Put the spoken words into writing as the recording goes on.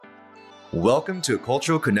Welcome to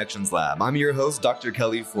Cultural Connections Lab. I'm your host, Dr.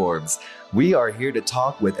 Kelly Forbes. We are here to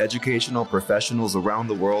talk with educational professionals around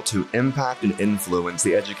the world to impact and influence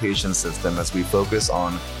the education system as we focus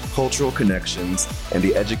on cultural connections and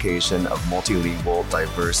the education of multilingual,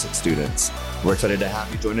 diverse students. We're excited to have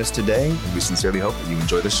you join us today, and we sincerely hope that you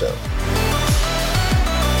enjoy the show.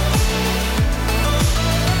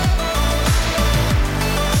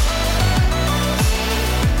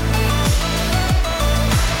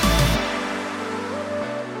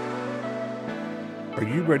 Are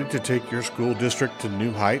you ready to take your school district to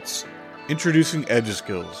new heights? Introducing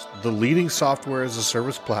EduSkills, the leading software as a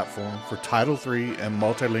service platform for Title III and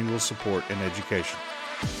multilingual support in education.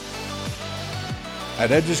 At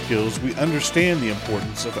EduSkills, we understand the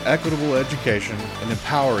importance of equitable education and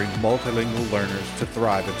empowering multilingual learners to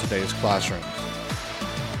thrive in today's classrooms.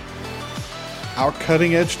 Our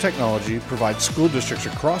cutting-edge technology provides school districts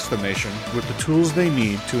across the nation with the tools they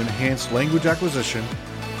need to enhance language acquisition,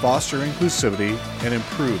 foster inclusivity, and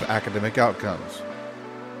improve academic outcomes.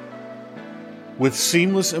 With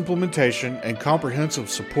seamless implementation and comprehensive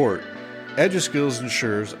support, EduSkills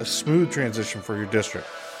ensures a smooth transition for your district,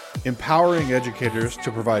 empowering educators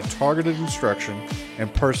to provide targeted instruction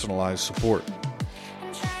and personalized support.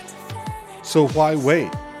 So why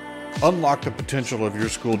wait? Unlock the potential of your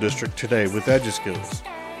school district today with EduSkills.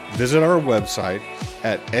 Visit our website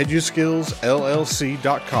at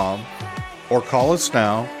eduskillsllc.com or call us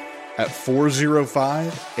now at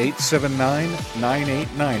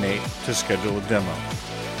 405-879-9898 to schedule a demo.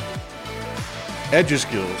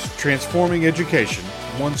 EduSkills, transforming education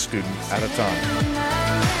one student at a time.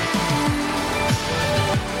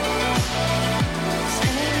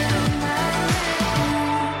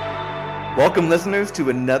 Welcome, listeners, to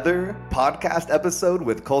another podcast episode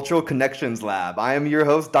with Cultural Connections Lab. I am your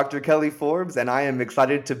host, Dr. Kelly Forbes, and I am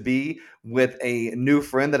excited to be with a new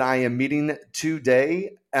friend that I am meeting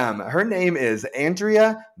today. Her name is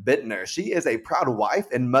Andrea Bitner. She is a proud wife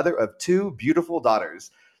and mother of two beautiful daughters.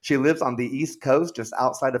 She lives on the East Coast, just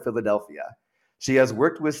outside of Philadelphia. She has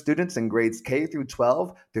worked with students in grades K through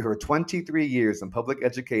 12 through her 23 years in public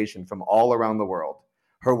education from all around the world.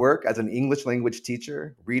 Her work as an English language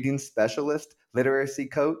teacher, reading specialist, literacy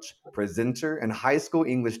coach, presenter, and high school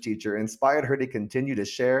English teacher inspired her to continue to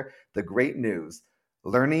share the great news.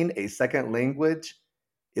 Learning a second language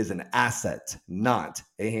is an asset, not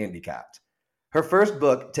a handicap. Her first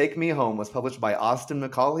book, Take Me Home, was published by Austin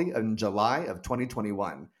Macaulay in July of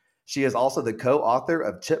 2021. She is also the co-author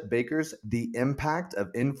of Chip Baker's The Impact of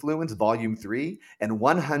Influence, Volume 3, and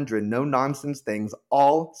 100 No-Nonsense Things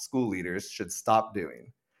All School Leaders Should Stop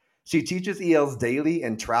Doing. She teaches ELs daily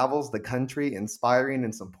and travels the country, inspiring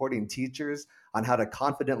and supporting teachers on how to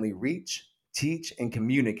confidently reach, teach, and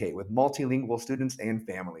communicate with multilingual students and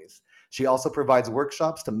families. She also provides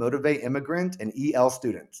workshops to motivate immigrant and EL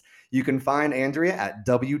students. You can find Andrea at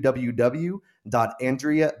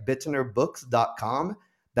www.andreabitnerbooks.com.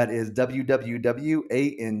 That is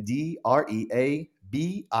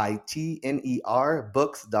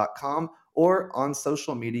www.andreabitnerbooks.com, or on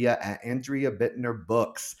social media at Andrea Bitner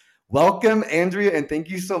Books. Welcome, Andrea, and thank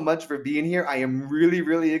you so much for being here. I am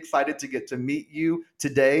really excited to get to meet you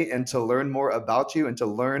today and to learn more about you and to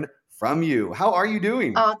learn from you. How are you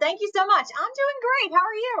doing? Oh, thank you so much. I'm doing great. How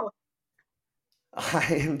are you?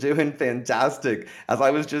 I am doing fantastic. As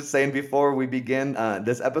I was just saying before we begin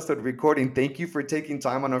this episode recording, thank you for taking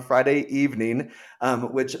time on a Friday evening,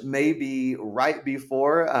 which may be right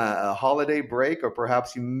before a holiday break, or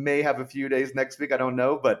perhaps you may have a few days next week. I don't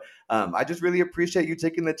know, but I just really appreciate you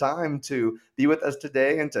taking the time to be with us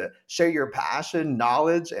today and to share your passion,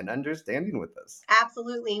 knowledge, and understanding with us.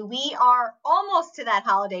 Absolutely. We are almost to that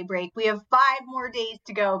holiday break. We have 5 more days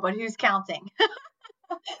to go, but who's counting?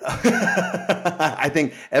 I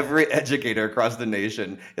think every educator across the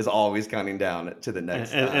nation is always counting down to the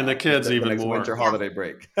next, and the kids the even next more. winter holiday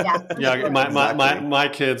break. Yeah, my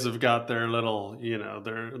kids have got their little,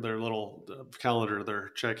 their little calendar they're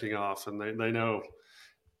checking off, and they know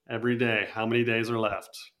every day how many days are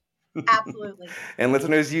left. Absolutely. And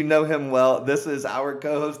listeners, you know him well. This is our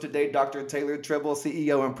co-host today, Dr. Taylor Tribble,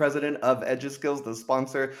 CEO and president of EduSkills, the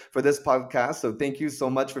sponsor for this podcast. So thank you so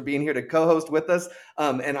much for being here to co-host with us.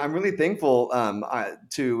 And I'm really thankful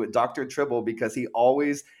to Dr. Tribble because he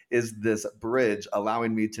always is this bridge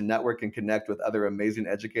allowing me to network and connect with other amazing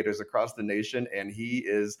educators across the nation. And he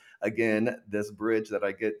is, again, this bridge that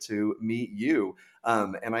I get to meet you.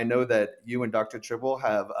 And I know that you and Dr. Tribble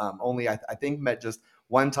have only, I think, met just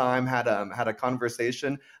one time, had a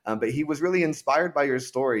conversation, but he was really inspired by your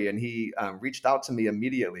story, and he reached out to me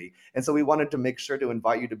immediately. And so we wanted to make sure to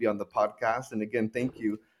invite you to be on the podcast. And again, thank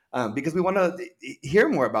you because we want to hear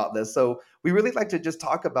more about this. So we really like to just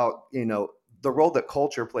talk about, the role that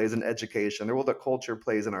culture plays in education, the role that culture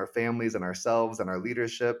plays in our families and ourselves and our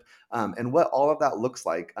leadership, and what all of that looks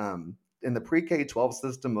like in the pre-K 12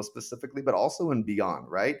 system most specifically, but also and beyond,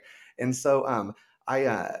 right? And so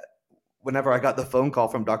whenever I got the phone call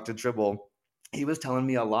from Dr. Tribble, he was telling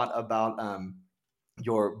me a lot about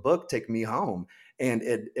your book, Take Me Home. And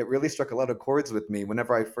it really struck a lot of chords with me.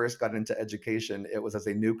 Whenever I first got into education, it was as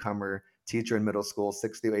a newcomer teacher in middle school,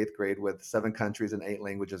 6th through 8th grade, with 7 countries and 8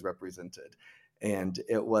 languages represented. And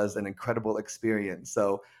it was an incredible experience.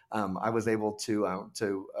 So I was able to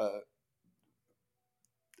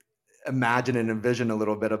imagine and envision a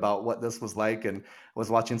little bit about what this was like, and was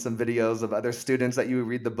watching some videos of other students that you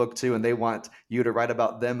read the book to, and they want you to write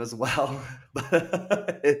about them as well.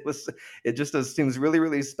 But it just seems really,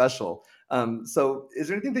 really special. So is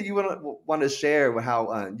there anything that you want to share with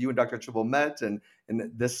how you and Dr. Tribble met, and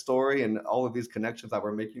this story and all of these connections that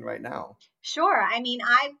we're making right now? Sure. I mean,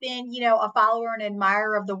 I've been, a follower and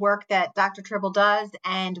admirer of the work that Dr. Tribble does,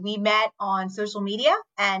 and we met on social media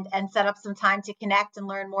and set up some time to connect and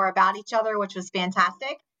learn more about each other, which was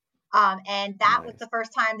fantastic. And that was Nice. the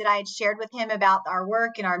first time that I had shared with him about our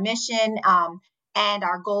work and our mission, and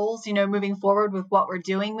our goals, moving forward with what we're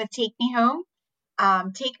doing with Take Me Home.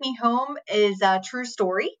 Take Me Home is a true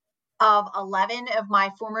story of 11 of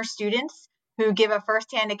my former students who give a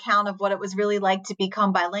firsthand account of what it was really like to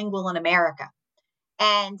become bilingual in America.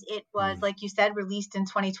 And it was, Mm. like you said, released in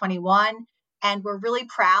 2021. And we're really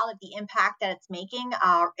proud of the impact that it's making.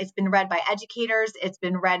 It's been read by educators, it's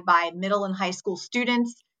been read by middle and high school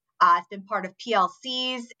students. It's been part of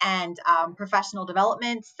PLCs and professional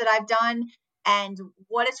developments that I've done. And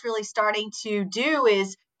what it's really starting to do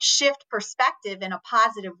is shift perspective in a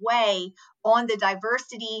positive way on the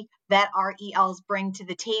diversity that our ELs bring to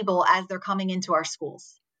the table as they're coming into our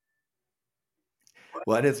schools.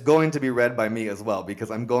 Well, and it's going to be read by me as well, because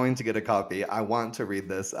I'm going to get a copy. I want to read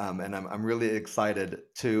this, and I'm really excited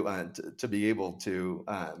to be able to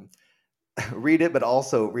read it, but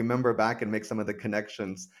also remember back and make some of the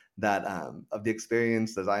connections that of the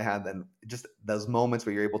experiences I had, and just those moments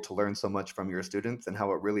where you're able to learn so much from your students, and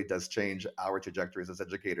how it really does change our trajectories as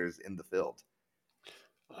educators in the field.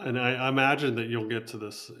 And I imagine that you'll get to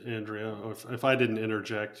this, Andrea. If I didn't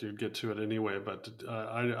interject, you'd get to it anyway. But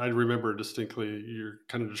I remember distinctly your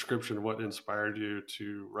kind of description of what inspired you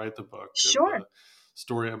to write the book and Sure. the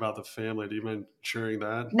story about the family. Do you mind sharing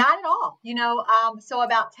that? Not at all. So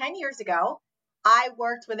about 10 years ago, I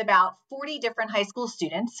worked with about 40 different high school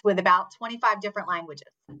students with about 25 different languages.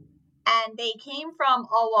 And they came from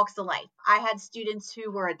all walks of life. I had students who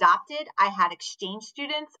were adopted. I had exchange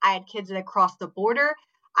students. I had kids that crossed the border.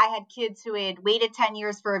 I had kids who had waited 10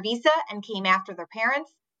 years for a visa and came after their parents.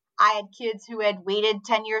 I had kids who had waited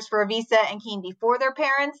 10 years for a visa and came before their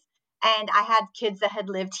parents. And I had kids that had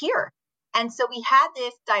lived here. And so we had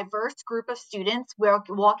this diverse group of students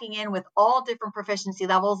walking in with all different proficiency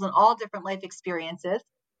levels and all different life experiences.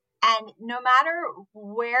 And no matter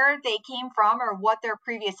where they came from or what their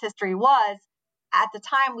previous history was, at the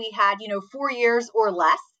time we had, 4 years or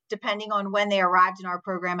less, depending on when they arrived in our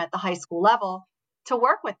program at the high school level, to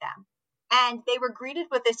work with them. And they were greeted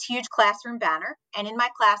with this huge classroom banner. And in my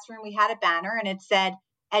classroom, we had a banner and it said,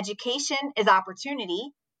 "Education is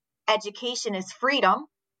opportunity. Education is freedom.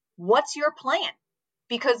 What's your plan?"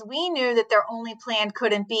 Because we knew that their only plan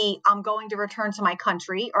couldn't be, "I'm going to return to my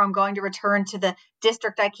country," or "I'm going to return to the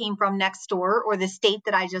district I came from next door," or the state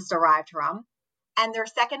that I just arrived from. And their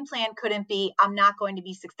second plan couldn't be, "I'm not going to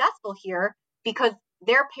be successful here," because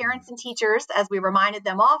their parents and teachers, as we reminded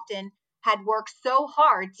them often, had worked so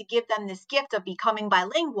hard to give them this gift of becoming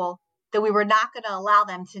bilingual that we were not going to allow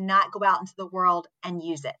them to not go out into the world and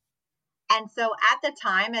use it. And so at the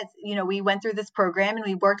time, as we went through this program and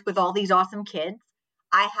we worked with all these awesome kids,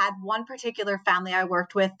 I had one particular family I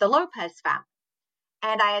worked with, the Lopez family,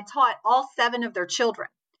 and I had taught all 7 of their children.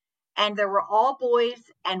 And there were all boys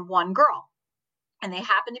and one girl. And they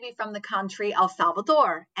happened to be from the country El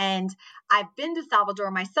Salvador. And I've been to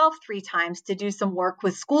Salvador myself 3 times to do some work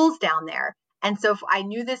with schools down there. And so I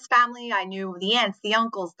knew this family, I knew the aunts, the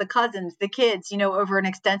uncles, the cousins, the kids, over an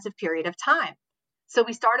extensive period of time. So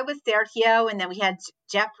we started with Sergio, and then we had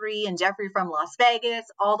Jeffrey and Jeffrey from Las Vegas,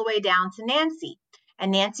 all the way down to Nancy.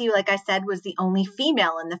 And Nancy, like I said, was the only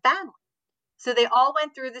female in the family. So they all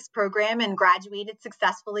went through this program and graduated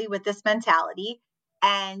successfully with this mentality.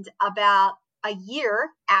 And about a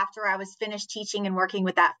year after I was finished teaching and working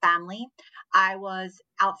with that family, I was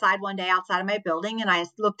outside one day outside of my building, and I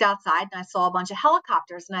looked outside and I saw a bunch of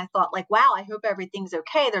helicopters, and I thought, like, wow, I hope everything's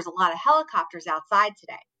okay. There's a lot of helicopters outside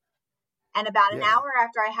today. And about an Yeah. hour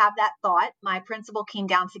after I had that thought, my principal came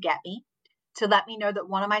down to get me to let me know that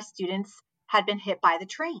one of my students had been hit by the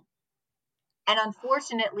train. And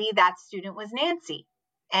unfortunately, that student was Nancy.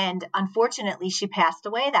 And unfortunately, she passed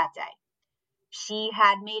away that day. She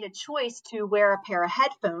had made a choice to wear a pair of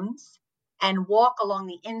headphones and walk along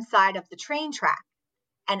the inside of the train track.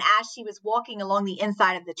 And as she was walking along the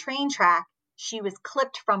inside of the train track, she was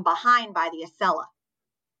clipped from behind by the Acela.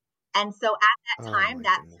 And so at that Oh time, my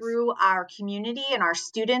that goodness. threw our community and our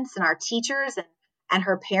students and our teachers and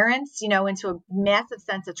her parents, into a massive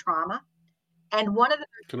sense of trauma. And one of the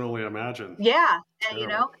Can only imagine. Yeah,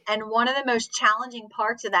 Terrible. and one of the most challenging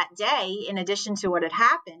parts of that day, in addition to what had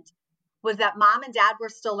happened, was that mom and dad were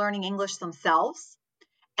still learning English themselves.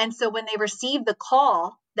 And so when they received the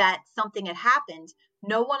call that something had happened,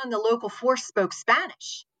 no one in the local force spoke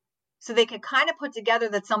Spanish. So they could kind of put together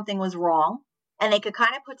that something was wrong, and they could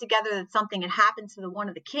kind of put together that something had happened to one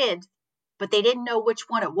of the kids, but they didn't know which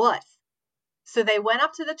one it was. So they went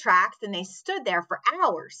up to the tracks and they stood there for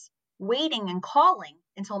hours, waiting and calling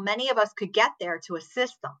until many of us could get there to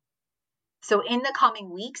assist them. So in the coming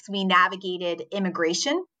weeks, we navigated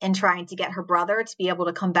immigration in trying to get her brother to be able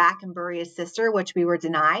to come back and bury his sister, which we were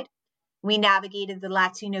denied. We navigated the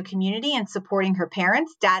Latino community and supporting her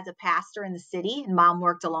parents. Dad's a pastor in the city, and mom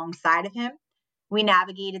worked alongside of him. We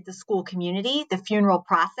navigated the school community, the funeral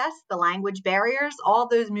process, the language barriers, all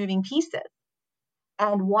those moving pieces.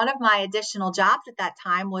 And one of my additional jobs at that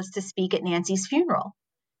time was to speak at Nancy's funeral.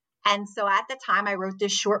 And so at the time, I wrote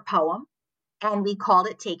this short poem, and we called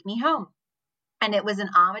it Take Me Home. And it was an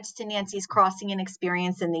homage to Nancy's crossing in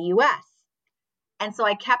experience in the US. And so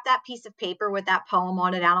I kept that piece of paper with that poem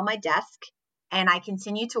on it out on my desk. And I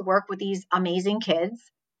continued to work with these amazing kids.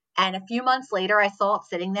 And a few months later, I saw it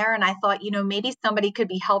sitting there and I thought, maybe somebody could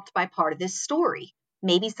be helped by part of this story.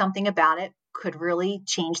 Maybe something about it could really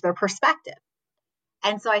change their perspective.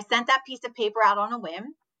 And so I sent that piece of paper out on a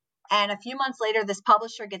whim. And a few months later, this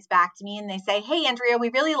publisher gets back to me and they say, hey, Andrea, we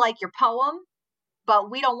really like your poem, but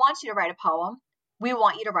we don't want you to write a poem. We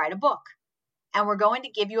want you to write a book. And we're going to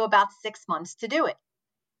give you about 6 months to do it.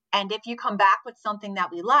 And if you come back with something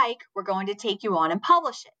that we like, we're going to take you on and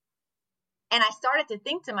publish it. And I started to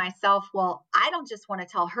think to myself, well, I don't just want to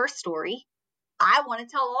tell her story. I want to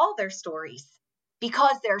tell all their stories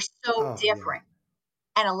because they're so different.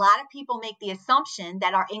 And a lot of people make the assumption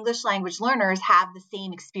that our English language learners have the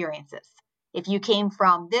same experiences. If you came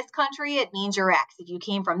from this country, it means you're X. If you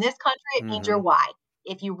came from this country, it means you're Y.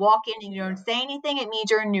 If you walk in and you don't say anything, it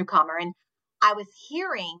means you're a newcomer. And I was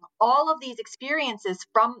hearing all of these experiences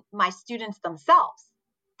from my students themselves.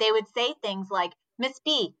 They would say things like, Miss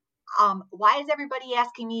B, why is everybody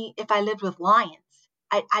asking me if I lived with lions?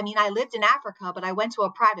 I mean, I lived in Africa, but I went to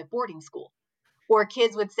a private boarding school. Or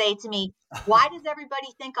kids would say to me, why does everybody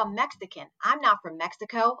think I'm Mexican? I'm not from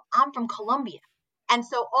Mexico. I'm from Colombia. And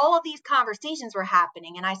so all of these conversations were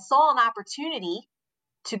happening, and I saw an opportunity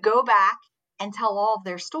to go back and tell all of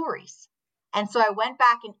their stories. And so I went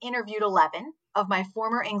back and interviewed 11 of my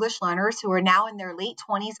former English learners who are now in their late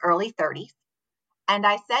 20s, early 30s. And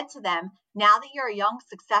I said to them, now that you're a young,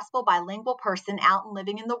 successful bilingual person out and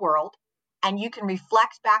living in the world, and you can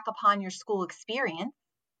reflect back upon your school experience,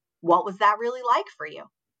 what was that really like for you?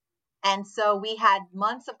 And so we had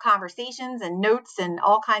months of conversations and notes and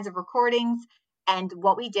all kinds of recordings. And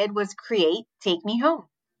what we did was create Take Me Home.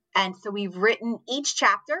 And so we've written each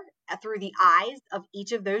chapter through the eyes of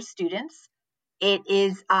each of those students. It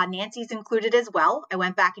is Nancy's included as well. I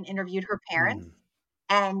went back and interviewed her parents.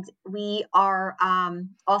 And we are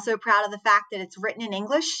also proud of the fact that it's written in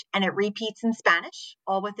English and it repeats in Spanish,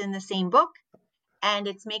 all within the same book. And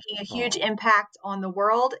it's making a huge impact on the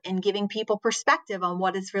world and giving people perspective on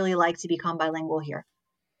what it's really like to become bilingual here.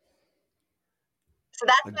 So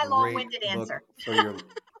that's my long-winded answer. For your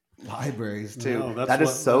libraries too. No, that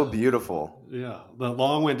is so beautiful. Yeah, the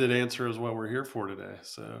long-winded answer is what we're here for today.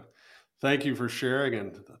 So thank you for sharing,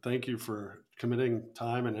 and thank you for committing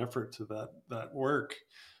time and effort to that work.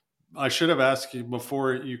 I should have asked you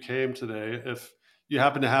before you came today if you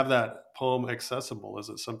happen to have that poem accessible. Is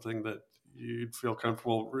it something that you'd feel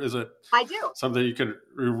comfortable? Is it I do. Something you could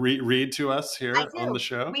read to us here on the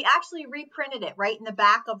show? We actually reprinted it right in the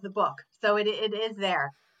back of the book. So it is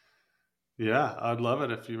there. Yeah, I'd love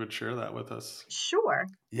it if you would share that with us. Sure.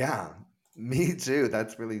 Yeah, me too.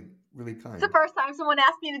 That's really, really kind. It's the first time someone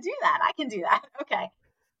asked me to do that. I can do that. Okay.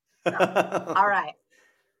 So, all right.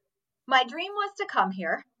 My dream was to come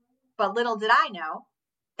here, but little did I know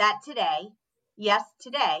that today, yes,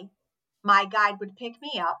 today, my guide would pick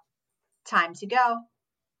me up. Time to go.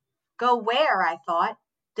 Go where, I thought.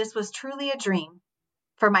 This was truly a dream.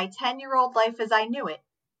 For my 10-year-old life as I knew it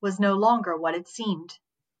was no longer what it seemed.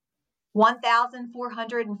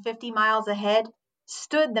 1,450 miles ahead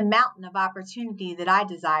stood the mountain of opportunity that I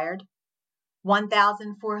desired.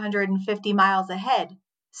 1,450 miles ahead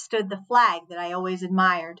stood the flag that I always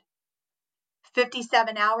admired.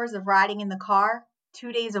 57 hours of riding in the car,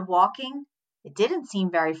 2 days of walking, it didn't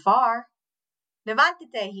seem very far.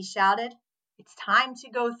 Levantate, he shouted. It's time to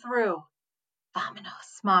go through.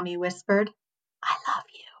 Vamonos, Mommy whispered. I love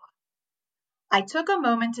you. I took a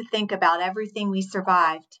moment to think about everything we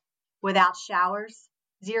survived. Without showers,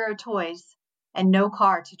 0 toys, and no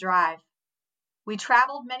car to drive. We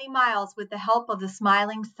traveled many miles with the help of the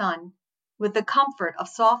smiling sun, with the comfort of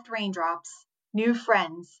soft raindrops, new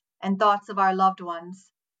friends, and thoughts of our loved ones.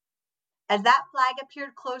 As that flag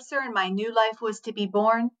appeared closer and my new life was to be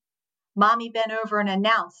born, Mommy bent over and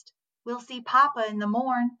announced, We'll see Papa in the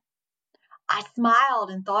morn. I smiled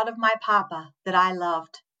and thought of my Papa that I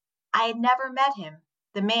loved. I had never met him,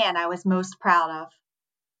 the man I was most proud of.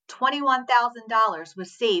 $21,000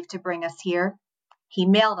 was saved to bring us here. He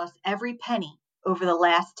mailed us every penny over the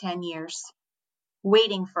last 10 years.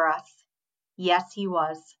 Waiting for us. Yes, he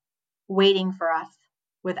was. Waiting for us,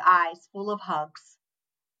 with eyes full of hugs.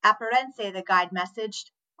 Aparense, the guide messaged.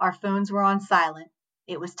 Our phones were on silent.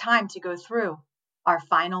 It was time to go through. Our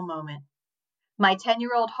final moment. My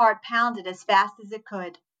 10-year-old heart pounded as fast as it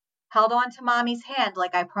could. Held on to Mommy's hand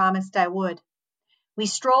like I promised I would. We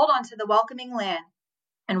strolled onto the welcoming land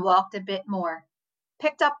and walked a bit more.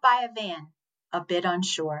 Picked up by a van, a bit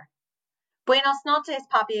unsure. Buenos noches,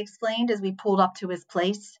 Papi explained as we pulled up to his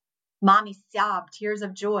place. Mommy sobbed tears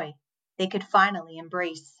of joy. They could finally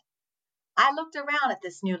embrace. I looked around at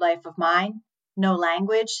this new life of mine. No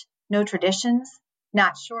language, no traditions,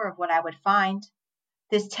 not sure of what I would find.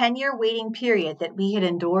 This 10-year waiting period that we had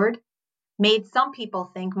endured made some people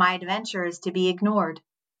think my adventure is to be ignored.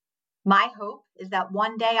 My hope is that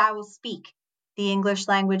one day I will speak the English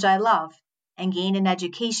language I love and gain an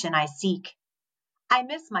education I seek. I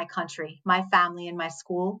miss my country, my family, and my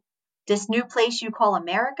school. This new place you call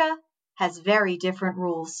America has very different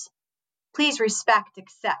rules. Please respect,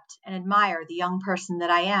 accept, and admire the young person that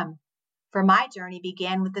I am, for my journey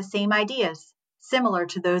began with the same ideas, similar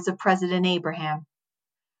to those of President Abraham.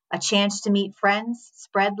 A chance to meet friends,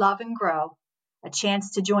 spread love, and grow. A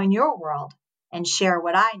chance to join your world and share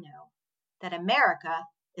what I know, that America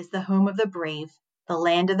is the home of the brave, the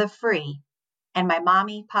land of the free, and my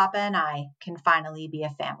mommy, papa, and I can finally be a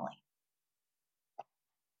family.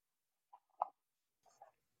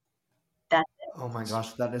 That's it. Oh my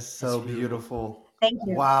gosh, that is That's so beautiful. beautiful. Thank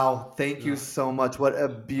you. Wow, thank you Yeah. so much. What a How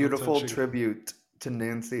beautiful touching. tribute to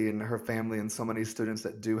Nancy and her family and so many students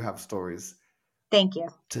that do have stories Thank you.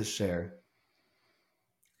 to share.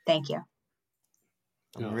 Thank you.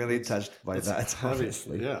 I'm Yeah, really touched by that's that, heavy.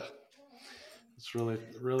 honestly. Yeah, it's really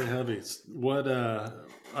really heavy. What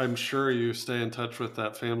I'm sure you stay in touch with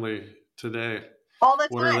that family today. All the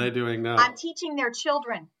What are they time. doing now? I'm teaching their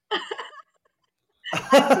children.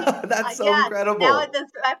 I'm That's so yes. Now incredible.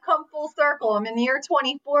 I've come full circle. I'm in the year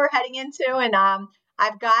 24 heading into, and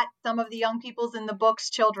I've got some of the young people's in the books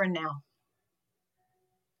children now.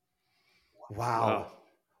 Wow. Wow.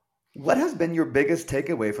 What has been your biggest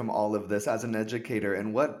takeaway from all of this as an educator,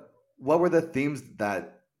 and what were the themes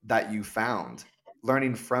that you found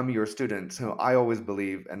learning from your students? Who I always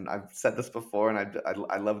believe, and I've said this before, and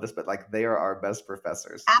I love this, but like they are our best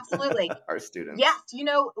professors, Absolutely. our students. Yes.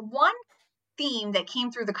 One theme that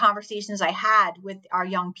came through the conversations I had with our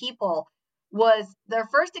young people was their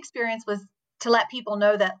first experience was to let people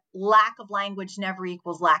know that lack of language never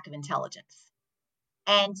equals lack of intelligence.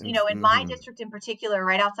 And, in my Mm-hmm. district in particular,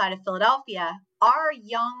 right outside of Philadelphia, our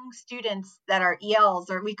young students that are ELs,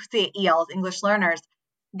 or we could say ELs, English learners,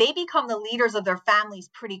 they become the leaders of their families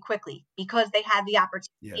pretty quickly because they had the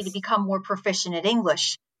opportunity to Yes. become more proficient at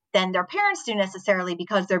English than their parents do necessarily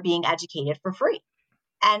because they're being educated for free.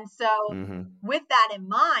 And so, Mm-hmm. with that in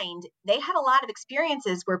mind, they had a lot of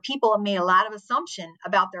experiences where people made a lot of assumption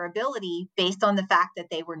about their ability based on the fact that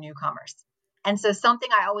they were newcomers. And so, something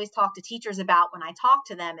I always talk to teachers about when I talk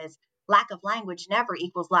to them is lack of language never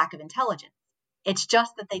equals lack of intelligence. It's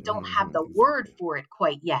just that they don't have Mm-hmm. the word Exactly. for it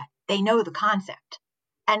quite yet. They know the concept.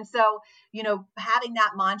 And so, having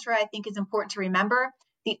that mantra, I think, is important to remember.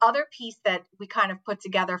 The other piece that we kind of put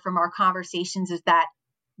together from our conversations is that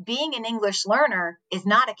being an English learner is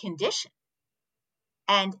not a condition.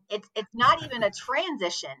 And it's not even a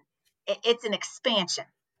transition. It's an expansion.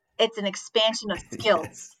 It's an expansion of skills.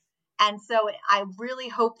 Yes. And so I really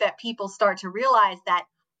hope that people start to realize that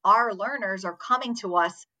our learners are coming to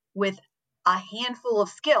us with a handful of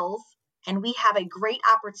skills, and we have a great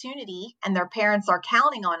opportunity, and their parents are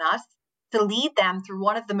counting on us to lead them through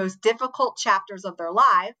one of the most difficult chapters of their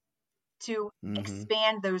life to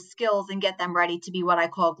expand those skills and get them ready to be what I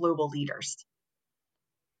call global leaders.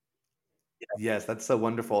 Yes, that's so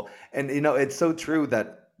wonderful. And it's so true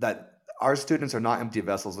that our students are not empty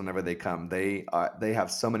vessels whenever they come. They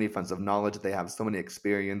have so many funds of knowledge, they have so many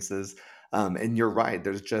experiences. And you're right.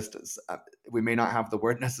 There's just we may not have the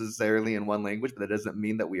word necessarily in one language, but that doesn't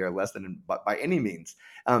mean that we are less than by any means.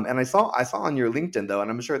 And I saw on your LinkedIn though,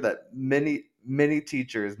 and I'm sure that many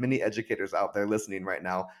teachers, many educators out there listening right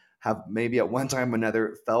now have maybe at one time or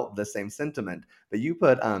another felt the same sentiment. But you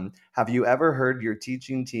put, have you ever heard your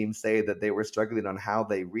teaching team say that they were struggling on how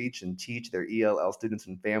they reach and teach their ELL students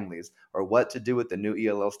and families, or what to do with the new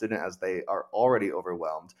ELL student as they are already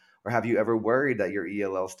overwhelmed? Or have you ever worried that your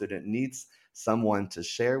ELL student needs someone to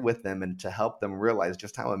share with them and to help them realize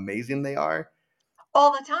just how amazing they are?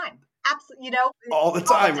 All the time. Absolutely, All the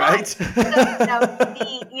time, right? So,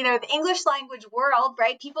 the English language world,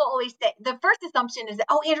 right? People always say the first assumption is,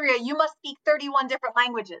 oh, Andrea, you must speak 31 different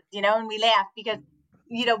languages, and we laugh because,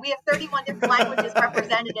 we have 31 different languages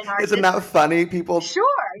represented in our Isn't that funny? People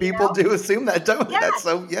do assume that, don't they? Yes,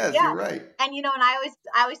 So yes, yes. you're right. And and I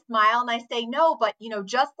always smile and I say no, but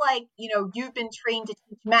just like you've been trained to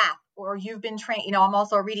teach math, or you've been trained. I'm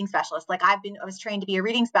also a reading specialist. Like I was trained to be a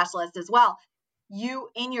reading specialist as well. You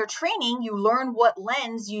in your training, you learn what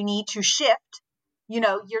lens you need to shift,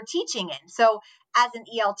 your teaching in. So as an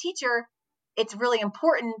EL teacher, it's really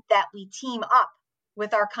important that we team up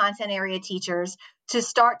with our content area teachers to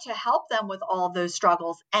start to help them with all of those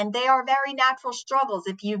struggles. And they are very natural struggles.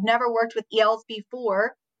 If you've never worked with ELs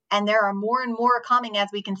before, and there are more and more coming, as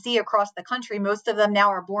we can see across the country, most of them now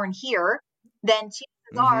are born here, then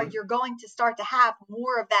chances are you're going to start to have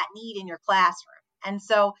more of that need in your classroom. And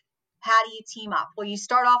so how do you team up? Well, you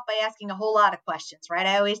start off by asking a whole lot of questions, right?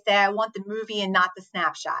 I always say I want the movie and not the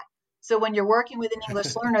snapshot. So when you're working with an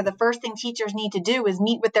English learner, the first thing teachers need to do is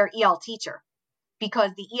meet with their EL teacher, because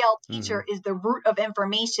the EL teacher is the root of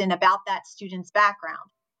information about that student's background.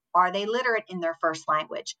 Are they literate in their first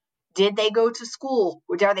language? Did they go to school?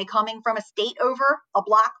 Are they coming from a state over, a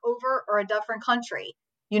block over, or a different country?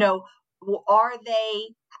 Are they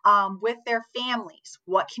with their families?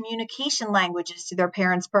 What communication languages do their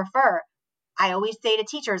parents prefer? I always say to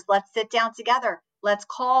teachers, let's sit down together. Let's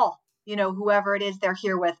call, whoever it is they're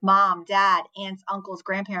here with, mom, dad, aunts, uncles,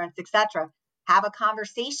 grandparents, etc. Have a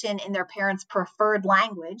conversation in their parents' preferred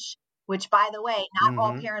language, which, by the way, not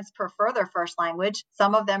all parents prefer their first language.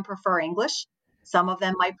 Some of them prefer English. Some of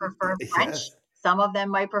them might prefer French. Yes. Some of them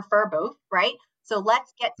might prefer both, right? So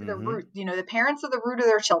let's get to the root. The parents are the root of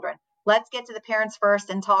their children. Let's get to the parents first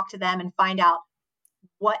and talk to them and find out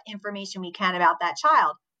what information we can about that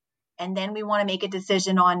child. And then we want to make a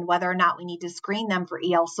decision on whether or not we need to screen them for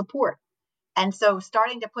EL support. And so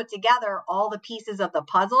starting to put together all the pieces of the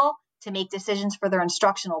puzzle to make decisions for their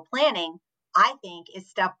instructional planning, I think, is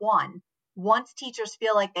step one. Once teachers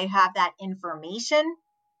feel like they have that information,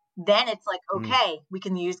 then it's like, okay, we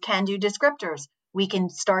can use can-do descriptors. We can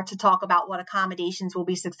start to talk about what accommodations will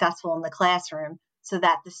be successful in the classroom so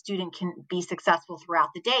that the student can be successful throughout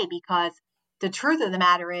the day. Because the truth of the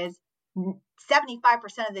matter is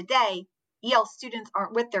 75% of the day, EL students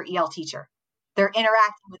aren't with their EL teacher. They're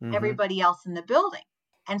interacting with everybody else in the building.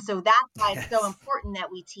 And so that's why it's so important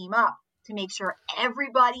that we team up to make sure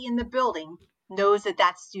everybody in the building knows that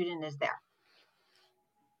that student is there.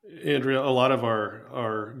 Andrea, a lot of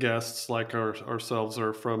our guests, like ourselves,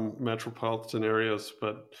 are from metropolitan areas,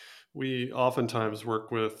 but we oftentimes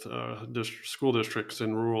work with school districts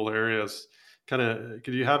in rural areas.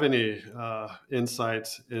 Could you have any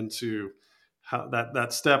insights into how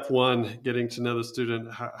that step one, getting to know the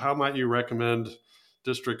student? How might you recommend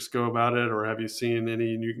districts go about it, or have you seen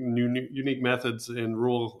any unique methods in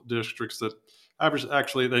rural districts that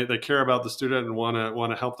actually they care about the student and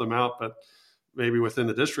want to help them out, but maybe within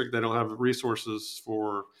the district they don't have resources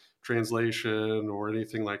for translation or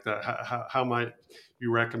anything like that? How might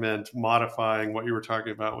you recommend modifying what you were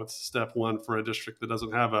talking about with step one for a district that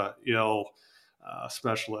doesn't have a EL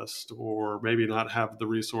specialist, or maybe not have the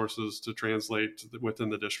resources to translate within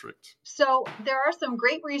the district? So there are some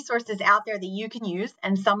great resources out there that you can use,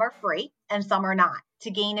 and some are free and some are not, to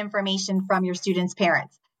gain information from your students'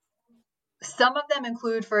 parents. Some of them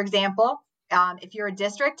include, for example, if you're a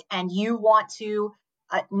district and you want to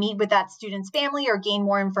meet with that student's family or gain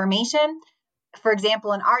more information. For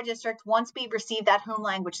example, in our district, once we receive that home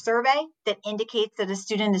language survey that indicates that a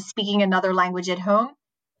student is speaking another language at home,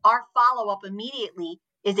 our follow-up immediately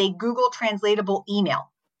is a Google translatable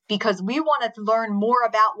email, because we want to learn more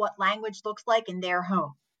about what language looks like in their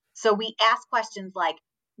home. So we ask questions like,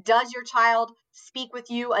 Does your child speak with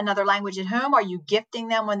you another language at home? Are you gifting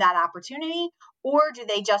them with that opportunity? Or do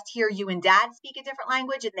they just hear you and dad speak a different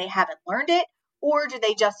language and they haven't learned it? Or do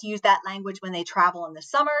they just use that language when they travel in the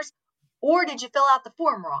summers? Or did you fill out the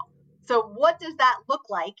form wrong? So what does that look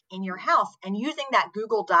like in your house? And using that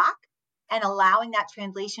Google Doc and allowing that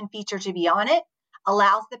translation feature to be on it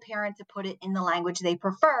allows the parent to put it in the language they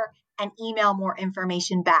prefer and email more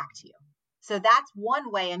information back to you. So that's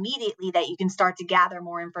one way immediately that you can start to gather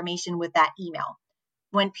more information with that email.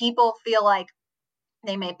 When people feel like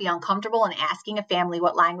they may be uncomfortable in asking a family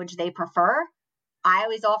what language they prefer, I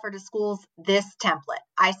always offer to schools this template.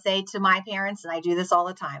 I say to my parents, and I do this all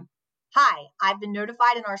the time, "Hi, I've been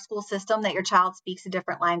notified in our school system that your child speaks a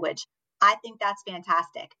different language. I think that's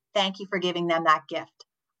fantastic. Thank you for giving them that gift.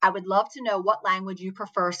 I would love to know what language you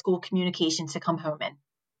prefer school communication to come home in."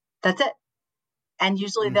 That's it. And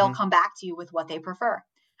usually they'll come back to you with what they prefer.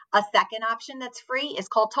 A second option that's free is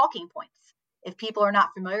called talking points. If people are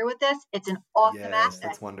not familiar with this, it's an awesome Yes, asset.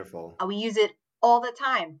 that's wonderful. We use it all the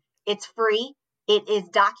time. It's free. It is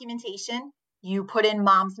documentation. You put in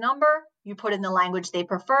mom's number, you put in the language they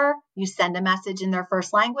prefer, you send a message in their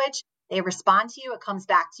first language, they respond to you, it comes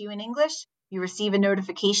back to you in English, you receive a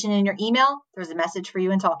notification in your email, there's a message for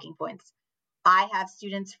you in talking points. I have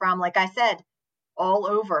students from, like I said, all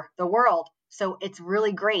over the world. So it's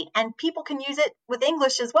really great. And people can use it with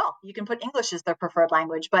English as well. You can put English as their preferred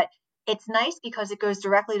language, but it's nice because it goes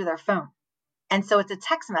directly to their phone. And so it's a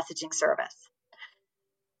text messaging service.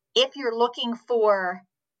 If you're looking for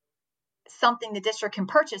something the district can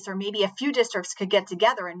purchase, or maybe a few districts could get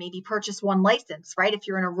together and maybe purchase one license, right? If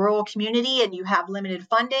you're in a rural community and you have limited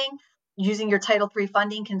funding, using your Title III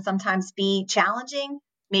funding can sometimes be challenging.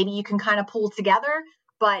 Maybe you can kind of pull together,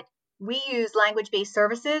 but we use language-based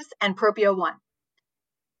services and Propio One.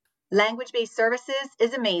 Language-based services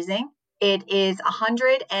is amazing. It is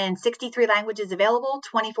 163 languages available,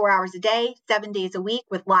 24 hours a day, 7 days a week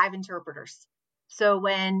with live interpreters. So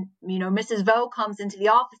when, Mrs. Vo comes into the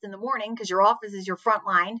office in the morning, because your office is your front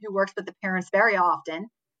line who works with the parents very often,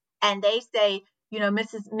 and they say,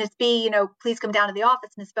 Miss B, please come down to the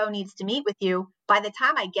office. Miss Vo needs to meet with you. By the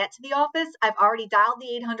time I get to the office, I've already dialed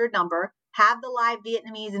the 800 number, have the live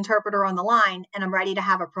Vietnamese interpreter on the line, and I'm ready to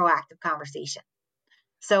have a proactive conversation.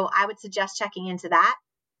 So I would suggest checking into that,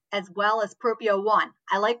 as well as Propio One.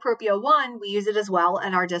 I like Propio One. We use it as well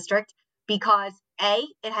in our district because A,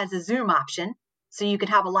 it has a Zoom option. So you could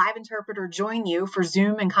have a live interpreter join you for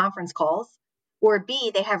Zoom and conference calls, or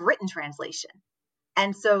B, they have written translation.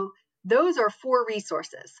 And so those are 4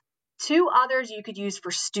 resources. 2 others you could use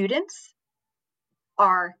for students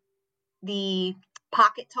are the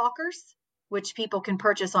Pocket Talkers, which people can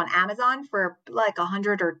purchase on Amazon for like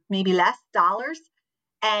 $100 or maybe less dollars.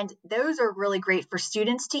 And those are really great for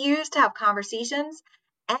students to use to have conversations.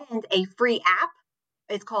 And a free app,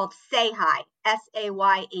 it's called Say Hi,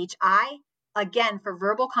 SAYHI, again, for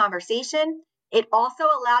verbal conversation. It also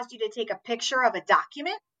allows you to take a picture of a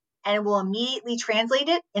document and it will immediately translate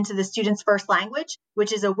it into the student's first language,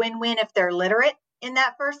 which is a win-win if they're literate in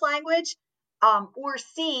that first language. Or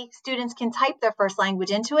C, students can type their first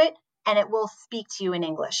language into it and it will speak to you in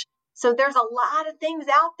English. So there's a lot of things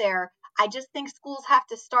out there. I just think schools have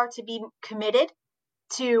to start to be committed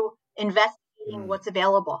to investigating what's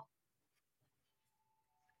available.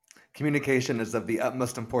 Communication is of the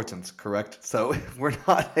utmost importance, correct? So if we're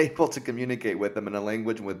not able to communicate with them in a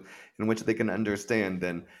language in which they can understand,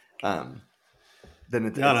 then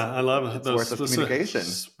I love those worthless communication.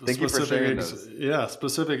 Thank you for sharing those.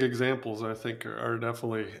 Specific examples I think are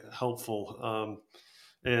definitely helpful.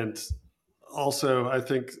 And also, I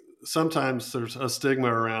think sometimes there's a stigma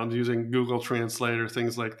around using Google Translate or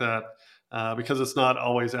things like that because it's not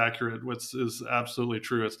always accurate, which is absolutely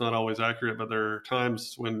true. It's not always accurate, but there are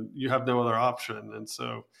times when you have no other option. And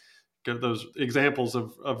so get those examples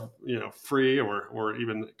of free or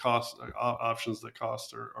even cost options that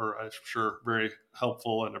cost are I'm sure very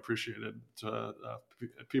helpful and appreciated to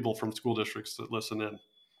people from school districts that listen in.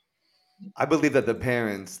 I believe that the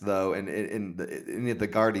parents, though, and any of the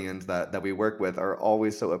guardians that we work with are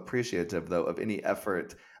always so appreciative, though, of any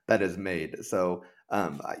effort that is made. So,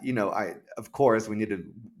 of course, we need to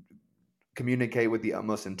communicate with the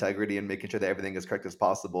utmost integrity and making sure that everything is correct as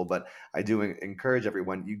possible. But I do encourage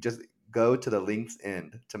everyone, you just go to the link's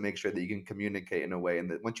end to make sure that you can communicate in a way.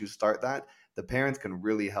 And that once you start that, the parents can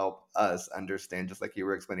really help us understand, just like you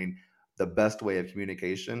were explaining, the best way of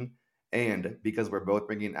communication. And because we're both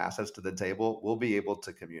bringing assets to the table, we'll be able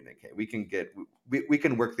to communicate. We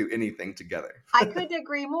can work through anything together. I couldn't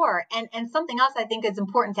agree more. And something else I think is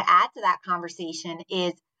important to add to that conversation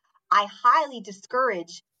is I highly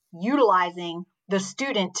discourage utilizing the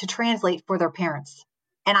student to translate for their parents.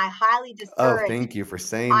 And I highly Oh, discourage thank you for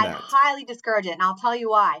saying I that. highly discourage it. And I'll tell you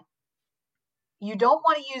why. You don't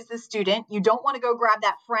want to use the student. You don't want to go grab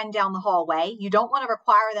that friend down the hallway. You don't want to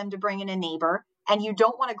require them to bring in a neighbor. And you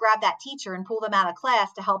don't want to grab that teacher and pull them out of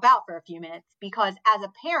class to help out for a few minutes. Because as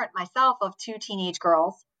a parent myself of two teenage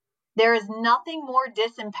girls, there is nothing more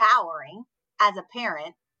disempowering as a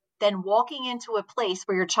parent than walking into a place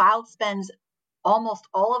where your child spends almost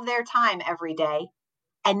all of their time every day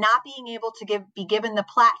and not being able to be given the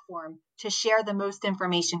platform to share the most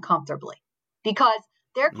information comfortably. Because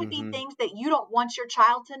there could be Hmm. things that you don't want your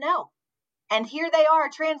child to know. And here they are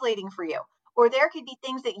translating for you. Or there could be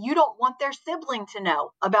things that you don't want their sibling to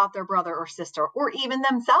know about their brother or sister, or even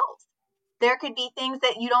themselves. There could be things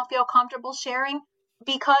that you don't feel comfortable sharing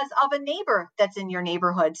because of a neighbor that's in your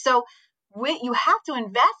neighborhood. So you have to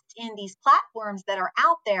invest in these platforms that are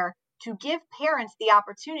out there to give parents the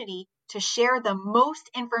opportunity to share the most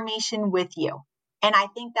information with you. And I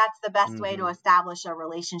think that's the best way to Hmm. establish a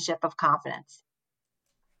relationship of confidence.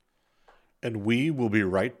 And we will be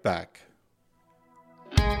right back.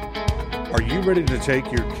 Are you ready to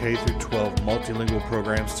take your K through 12 multilingual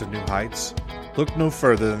programs to new heights? Look no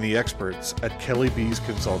further than the experts at Kelly B's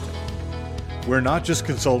Consulting. We're not just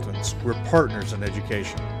consultants, we're partners in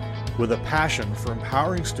education, with a passion for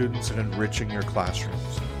empowering students and enriching your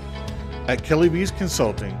classrooms. At Kelly B's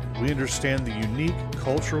Consulting, we understand the unique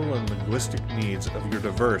cultural and linguistic needs of your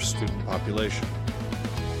diverse student population.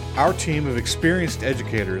 Our team of experienced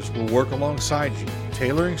educators will work alongside you,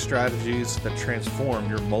 tailoring strategies that transform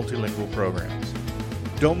your multilingual programs.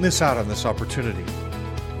 Don't miss out on this opportunity.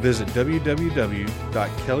 Visit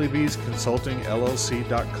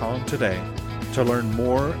www.kellybsconsultingllc.com today to learn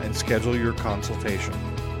more and schedule your consultation.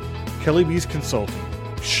 Kelly B's Consulting,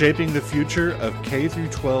 shaping the future of K through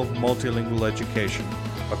 12 multilingual education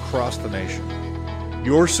across the nation.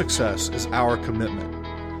 Your success is our commitment.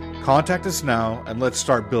 Contact us now and let's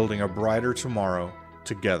start building a brighter tomorrow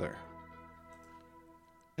together.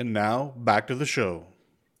 And now, back to the show.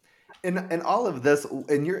 In all of this,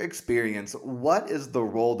 in your experience, what is the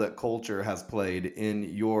role that culture has played in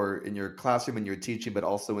your classroom and your teaching, but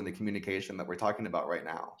also in the communication that we're talking about right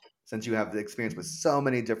now? Since you have the experience with so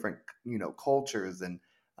many different, cultures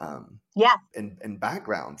um, Yes. and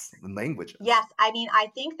backgrounds and languages. Yes, I mean, I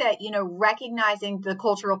think that, recognizing the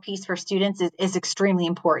cultural piece for students is extremely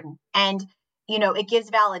important. And, it gives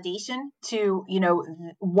validation to,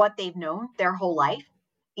 what they've known their whole life.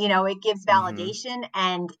 It gives Hmm. validation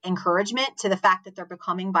and encouragement to the fact that they're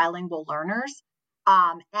becoming bilingual learners.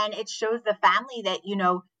 And it shows the family that,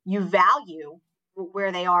 you value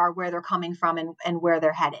where they are, where they're coming from, and where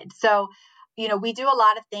they're headed. So, we do a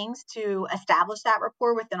lot of things to establish that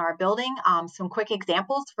rapport within our building. Some quick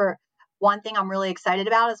examples for one thing I'm really excited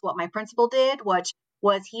about is what my principal did, which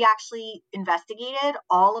was he actually investigated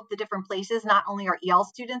all of the different places not only our EL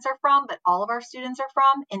students are from, but all of our students are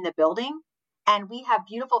from in the building. And we have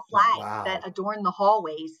beautiful flags that Wow. adorn the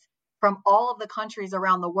hallways from all of the countries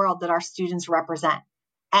around the world that our students represent.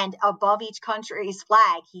 And above each country's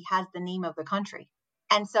flag, he has the name of the country.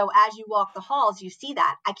 And so as you walk the halls, you see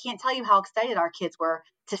that. I can't tell you how excited our kids were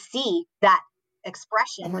to see that Oh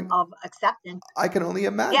expression my, of acceptance. I can only Yeah,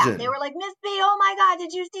 they imagine. were like, Miss B, oh my God,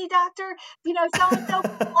 did you see Dr. So and so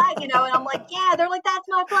flag, and I'm like, yeah, they're like, that's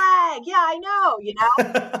my flag. Yeah, I know.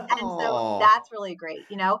 And so Oh. that's really great.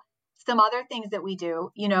 Some other things that we do,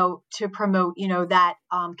 to promote, that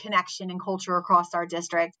connection and culture across our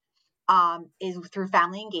district is through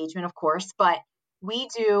family engagement, of course, but we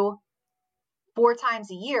do 4 times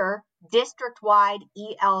a year district-wide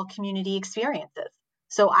EL community experiences.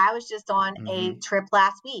 So I was just on a Hmm. trip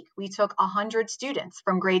last week. We took 100 students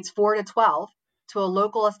from grades 4 to 12 to a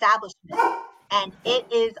local establishment. And it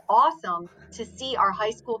is awesome to see our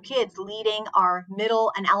high school kids leading our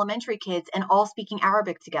middle and elementary kids and all speaking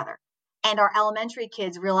Arabic together. And our elementary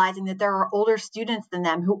kids realizing that there are older students than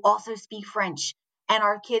them who also speak French. And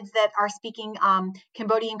our kids that are speaking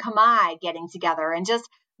Cambodian Khmer getting together. And just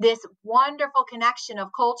this wonderful connection of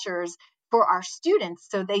cultures for our students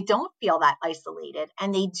so they don't feel that isolated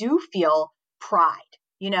and they do feel pride,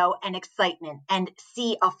 and excitement and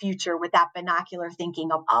see a future with that binocular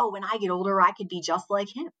thinking of, oh, when I get older, I could be just like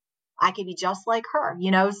him. I could be just like her.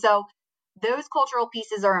 So those cultural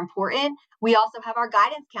pieces are important. We also have our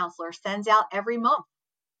guidance counselor sends out every month.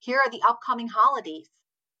 Here are the upcoming holidays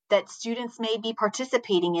that students may be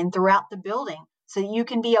participating in throughout the building so that you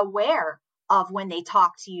can be aware of when they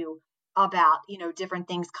talk to you about, different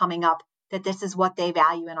things coming up, that this is what they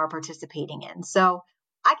value and are participating in. So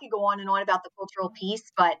I could go on and on about the cultural piece,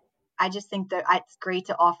 but I just think that it's great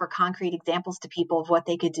to offer concrete examples to people of what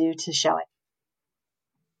they could do to show it.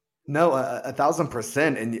 No,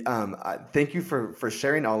 1,000%, and thank you for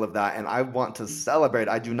sharing all of that. And I want to celebrate.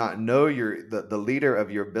 I do not know the leader of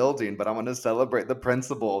your building, but I want to celebrate the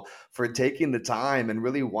principal for taking the time and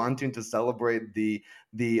really wanting to celebrate the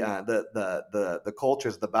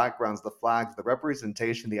cultures, the backgrounds, the flags, the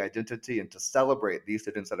representation, the identity, and to celebrate these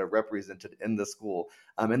students that are represented in the school.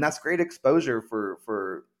 And that's great exposure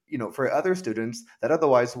for other students that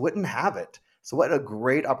otherwise wouldn't have it. So, what a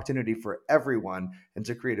great opportunity for everyone and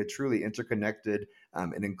to create a truly interconnected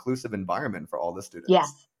and inclusive environment for all the students.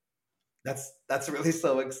 Yes. That's really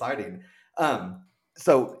so exciting. Um,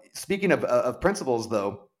 so, speaking of principals,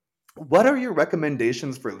 though, what are your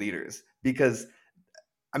recommendations for leaders? Because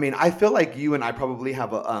I mean, I feel like you and I probably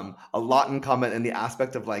have a lot in common in the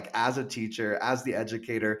aspect of like as a teacher, as the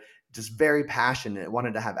educator, just very passionate,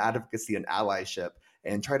 wanted to have advocacy and allyship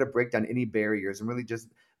and try to break down any barriers and really just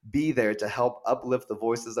be there to help uplift the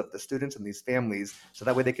voices of the students and these families so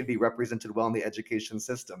that way they could be represented well in the education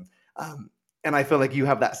system. Um, and I feel like you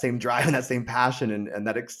have that same drive and that same passion and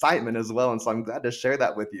that excitement as well. And so I'm glad to share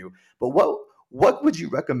that with you. But what would you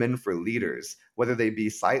recommend for leaders, whether they be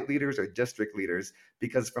site leaders or district leaders?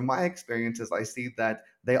 Because from my experiences, I see that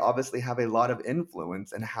they obviously have a lot of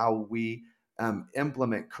influence in how we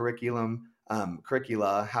implement curricula,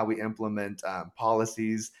 how we implement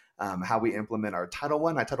policies, how we implement our Title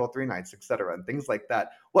One, our Title Three nights, et cetera, and things like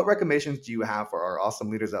that. What recommendations do you have for our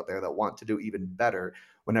awesome leaders out there that want to do even better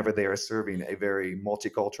whenever they are serving a very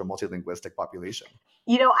multicultural, multilinguistic population?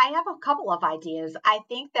 I have a couple of ideas. I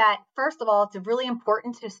think that, first of all, it's really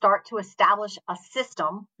important to start to establish a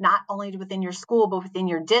system, not only within your school, but within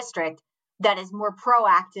your district, that is more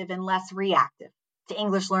proactive and less reactive to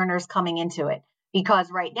English learners coming into it.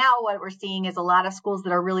 Because right now, what we're seeing is a lot of schools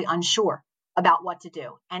that are really unsure about what to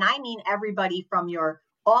do. And I mean everybody from your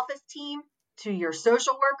office team to your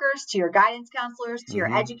social workers, to your guidance counselors, to your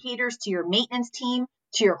Mm-hmm. educators, to your maintenance team,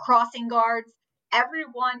 to your crossing guards.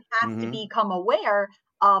 Everyone has to Mm-hmm. become aware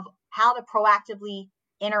of how to proactively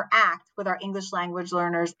interact with our English language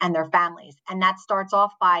learners and their families. And that starts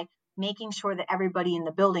off by making sure that everybody in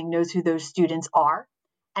the building knows who those students are.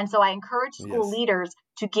 And so I encourage school Yes. leaders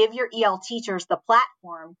to give your EL teachers the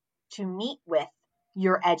platform to meet with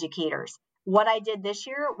your educators. What I did this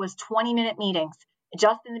year was 20-minute meetings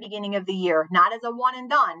just in the beginning of the year, not as a one and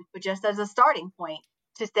done, but just as a starting point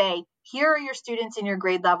to say, here are your students in your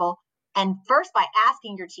grade level. And first, by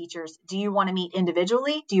asking your teachers, do you want to meet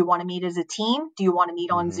individually? Do you want to meet as a team? Do you want to meet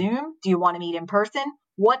on Mm-hmm. Zoom? Do you want to meet in person?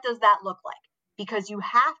 What does that look like? Because you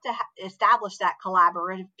have to establish that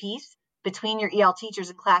collaborative piece between your EL teachers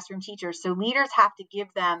and classroom teachers. So leaders have to give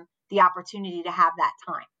them the opportunity to have that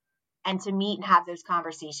time and to meet and have those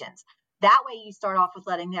conversations. That way, you start off with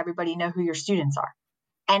letting everybody know who your students are.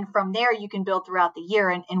 And from there, you can build throughout the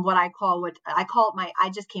year. And what I call it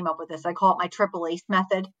I just came up with this. I call it my triple ACE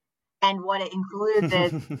method. And what it includes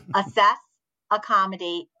is assess,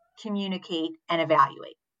 accommodate, communicate, and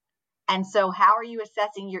evaluate. And so, how are you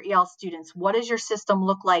assessing your EL students? What does your system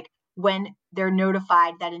look like when they're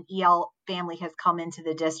notified that an EL family has come into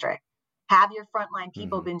the district? Have your frontline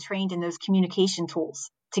people Mm-hmm. been trained in those communication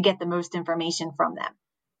tools to get the most information from them?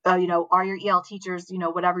 Are your EL teachers,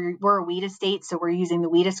 whatever, we're a WETA state, so we're using the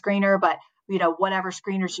WETA screener, but, whatever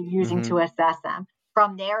screeners you're using to Mm-hmm. assess them.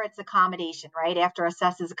 From there, it's accommodation, right? After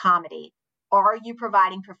assess is accommodate. Are you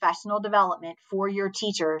providing professional development for your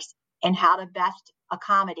teachers and how to best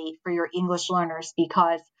accommodate for your English learners?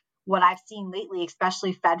 Because what I've seen lately,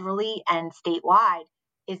 especially federally and statewide,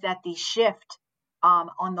 is that the shift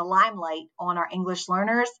on the limelight on our English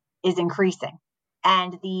learners is increasing.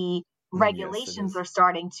 And the Yes, it regulations is. are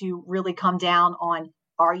starting to really come down on,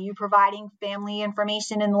 are you providing family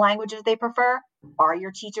information in the languages they prefer? Are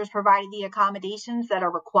your teachers providing the accommodations that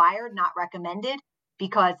are required, not recommended?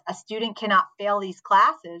 Because a student cannot fail these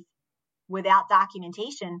classes without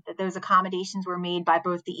documentation that those accommodations were made by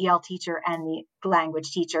both the EL teacher and the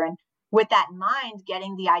language teacher. And with that in mind,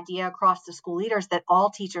 getting the idea across to school leaders that all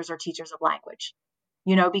teachers are teachers of language,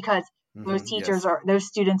 because Mm-hmm. Yes. those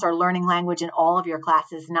students are learning language in all of your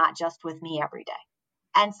classes, not just with me every day.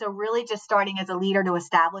 And so really just starting as a leader to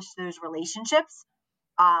establish those relationships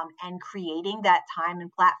and creating that time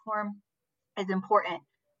and platform is important.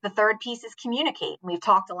 The third piece is communicate. We've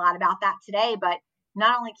talked a lot about that today, but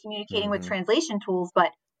not only communicating with Mm-hmm. translation tools,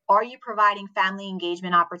 but are you providing family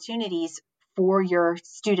engagement opportunities for your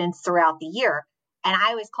students throughout the year? And I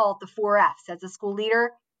always call it the 4 F's as a school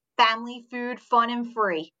leader: family, food, fun, and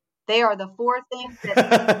free. They are the four things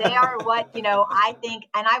that they are what, I think.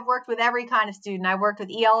 And I've worked with every kind of student. I've worked with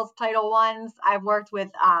ELs, Title Ones. I've worked with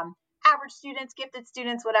average students, gifted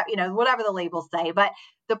students, whatever, whatever the labels say. But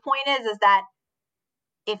the point is that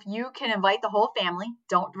if you can invite the whole family,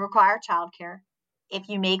 don't require childcare, if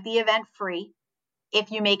you make the event free,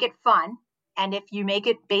 if you make it fun, and if you make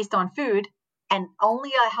it based on food, and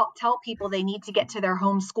only tell people they need to get to their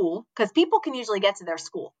home school, because people can usually get to their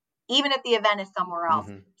school, even if the event is somewhere else.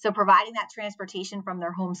 Mm-hmm. So providing that transportation from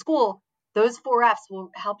their home school, those 4 F's will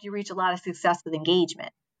help you reach a lot of success with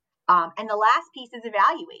engagement. And the last piece is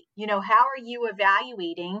evaluate. How are you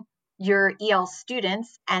evaluating your EL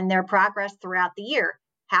students and their progress throughout the year?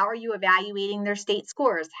 How are you evaluating their state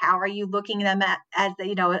scores? How are you looking at them as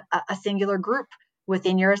a singular group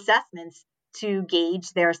within your assessments to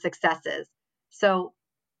gauge their successes? So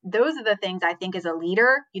those are the things I think as a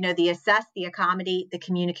leader, the assess, the accommodate, the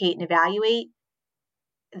communicate, and evaluate,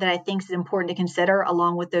 that I think is important to consider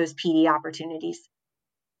along with those PD opportunities.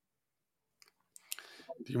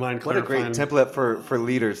 Do you mind What a great clarifying? template for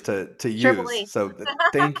leaders to Triple use. E. So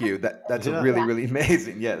thank you. That's Yeah. really, really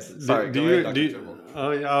amazing. Yes. Sorry. Do Go ahead, you Dr. Trimble.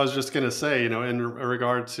 Oh, yeah, I was just going to say, in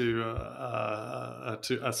regard to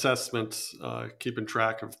assessments, keeping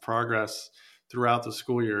track of progress throughout the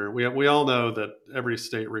school year, we all know that every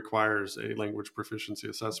state requires a language proficiency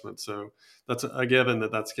assessment, so that's a given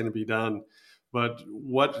that's going to be done. But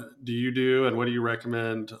what do you do, and what do you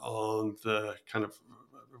recommend on the kind of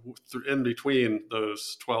in between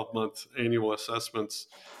those 12-month annual assessments?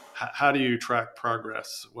 How do you track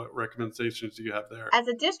progress? What recommendations do you have there? As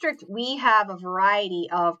a district, we have a variety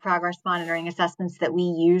of progress monitoring assessments that we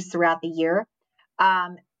use throughout the year.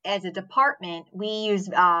 As a department, we use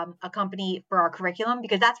a company for our curriculum,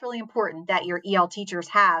 because that's really important that your EL teachers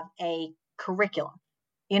have a curriculum,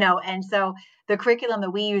 and so the curriculum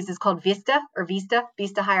that we use is called Vista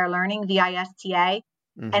Higher Learning, VISTA.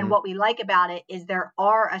 And what we like about it is there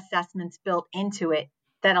are assessments built into it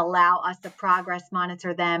that allow us to progress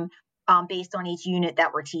monitor them based on each unit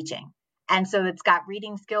that we're teaching. And so it's got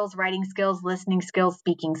reading skills, writing skills, listening skills,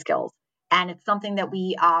 speaking skills. And it's something that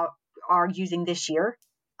we are using this year,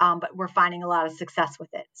 but we're finding a lot of success with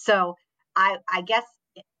it. So I guess,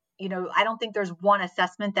 I don't think there's one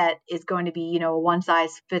assessment that is going to be, a one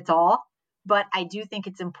size fits all. But I do think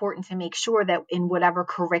it's important to make sure that in whatever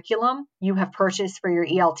curriculum you have purchased for your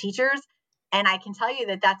EL teachers, and I can tell you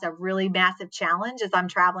that that's a really massive challenge as I'm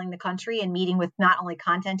traveling the country and meeting with not only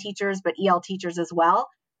content teachers, but EL teachers as well.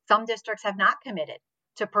 Some districts have not committed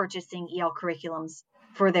to purchasing EL curriculums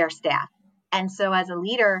for their staff. And so as a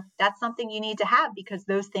leader, that's something you need to have, because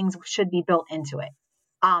those things should be built into it.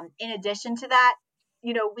 In addition to that,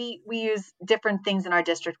 we use different things in our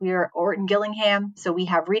district. We are Orton Gillingham, so we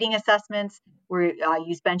have reading assessments. We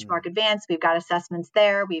use Benchmark Advanced. We've got assessments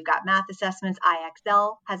there. We've got math assessments.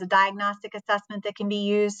 IXL has a diagnostic assessment that can be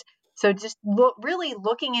used. So just really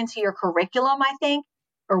looking into your curriculum, I think,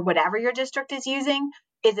 or whatever your district is using,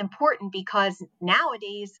 is important, because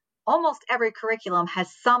nowadays almost every curriculum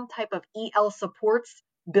has some type of EL supports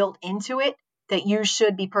built into it that you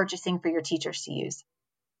should be purchasing for your teachers to use.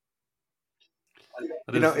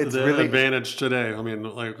 That is it's the really advantage today. I mean,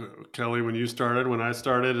 like Kelly, when I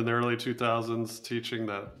started in the early 2000s teaching,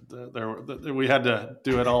 that we had to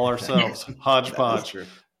do it all ourselves, hodgepodge,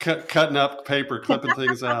 cutting up paper, clipping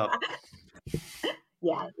things out.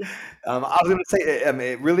 Yeah. I was going to say,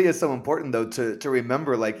 it really is so important though to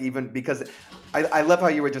remember, like, even because I love how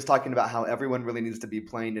you were just talking about how everyone really needs to be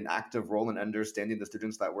playing an active role in understanding the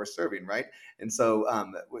students that we're serving, right? And so,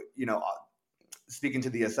 speaking to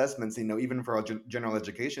the assessments, even for our general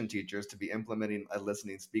education teachers to be implementing a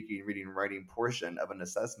listening, speaking, reading, writing portion of an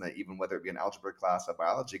assessment, even whether it be an algebra class, a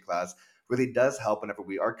biology class, really does help whenever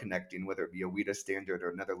we are connecting, whether it be a WIDA standard or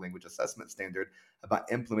another language assessment standard,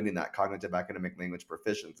 about implementing that cognitive academic language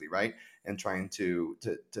proficiency, right? And trying to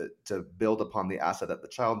build upon the asset that the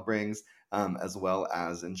child brings, as well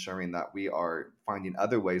as ensuring that we are finding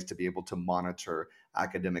other ways to be able to monitor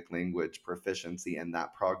academic language proficiency and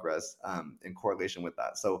that progress in correlation with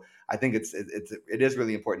that. So I think it is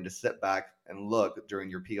really important to sit back and look during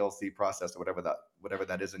your PLC process, or whatever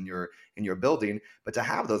that is in your building, but to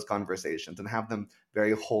have those conversations and have them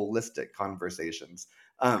very holistic conversations.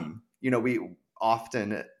 We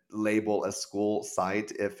often label a school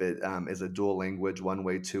site if it is a dual language,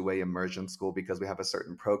 one-way, two-way immersion school, because we have a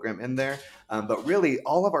certain program in there. But really,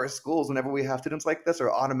 all of our schools, whenever we have students like this,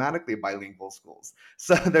 are automatically bilingual schools.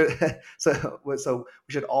 So so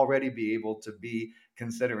we should already be able to be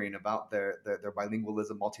considering about their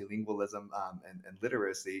bilingualism, multilingualism, and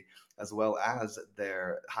literacy, as well as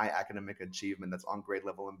their high academic achievement that's on grade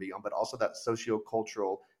level and beyond, but also that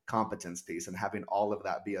sociocultural competence piece, and having all of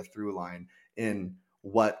that be a through line in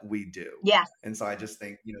what we do. Yes. And so I just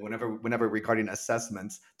think, whenever regarding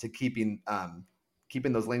assessments, to keeping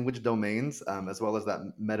keeping those language domains, as well as that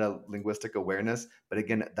meta linguistic awareness. But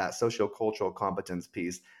again, that sociocultural competence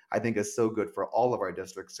piece, I think, is so good for all of our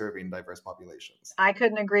districts serving diverse populations. I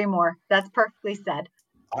couldn't agree more. That's perfectly said.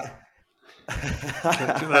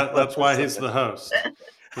 That's why he's the host,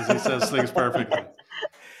 because he says things perfectly.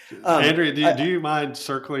 Andrea, do you mind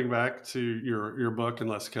circling back to your book?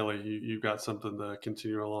 Unless Kelly, you've got something to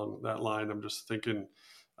continue along that line. I'm just thinking,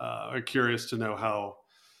 curious to know how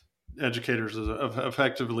educators have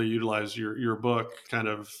effectively utilized your book kind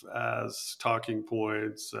of as talking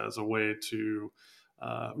points, as a way to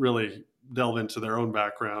really delve into their own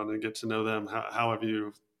background and get to know them. How have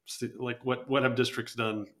you, like, what have districts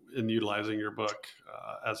done in utilizing your book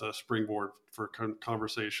as a springboard for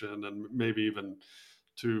conversation, and maybe even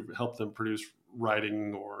to help them produce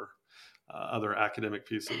writing or other academic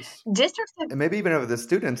pieces? Districts and maybe even of the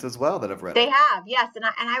students as well that have read They it. have, yes. And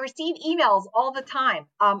I receive emails all the time.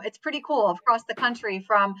 It's pretty cool across the country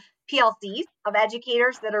from PLCs of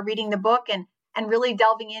educators that are reading the book and really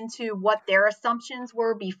delving into what their assumptions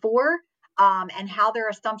were before, and how their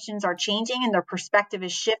assumptions are changing and their perspective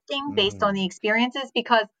is shifting based on the experiences.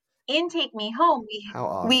 Because in Take Me Home,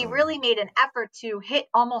 How we awesome. really made an effort to hit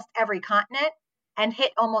almost every continent and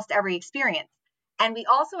hit almost every experience. And we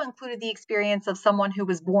also included the experience of someone who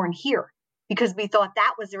was born here, because we thought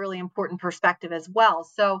that was a really important perspective as well.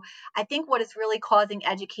 So I think what is really causing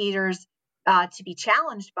educators to be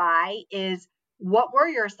challenged by is, what were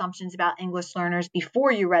your assumptions about English learners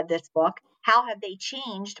before you read this book? How have they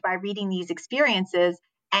changed by reading these experiences?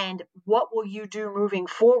 And what will you do moving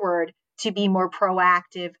forward to be more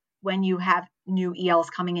proactive when you have new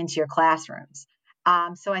ELs coming into your classrooms?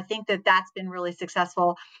 So I think that that's been really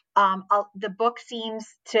successful. The book seems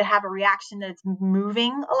to have a reaction that's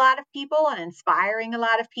moving a lot of people and inspiring a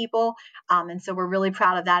lot of people. And so we're really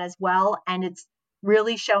proud of that as well. And it's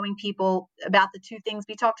really showing people about the two things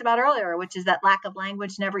we talked about earlier, which is that lack of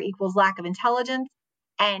language never equals lack of intelligence.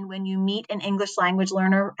 And when you meet an English language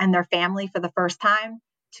learner and their family for the first time,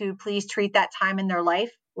 to please treat that time in their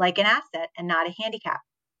life like an asset and not a handicap,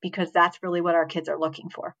 because that's really what our kids are looking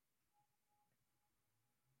for.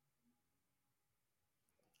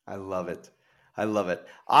 I love it. I love it.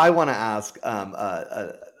 I want to ask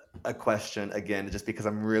a question again, just because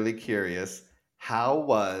I'm really curious. How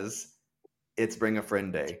was It's Bring a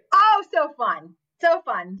Friend Day? Oh, so fun. So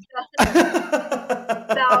fun.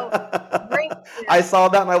 So bring, I saw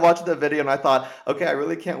that and I watched the video and I thought, okay, I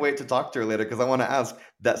really can't wait to talk to her later because I want to ask.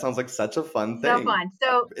 That sounds like such a fun so thing. fun.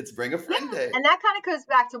 So It's Bring a yeah, Friend Day. and that kind of goes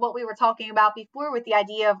back to what we were talking about before with the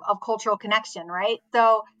idea of cultural connection, right?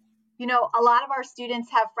 So, a lot of our students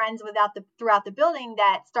have friends throughout the building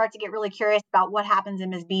that start to get really curious about what happens in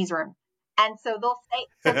Ms. B's room. And so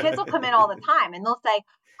so kids will come in all the time and they'll say,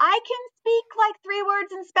 I can speak like 3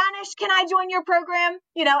 words in Spanish. Can I join your program?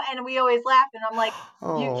 And we always laugh. And I'm like,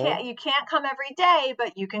 Oh, you can't come every day,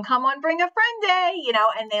 but you can come on Bring a Friend Day,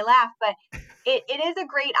 and they laugh. But it is a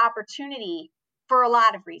great opportunity for a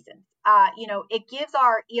lot of reasons. It gives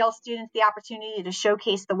our EL students the opportunity to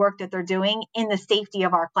showcase the work that they're doing in the safety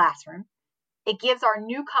of our classroom. It gives our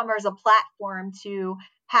newcomers a platform to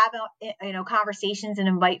have conversations and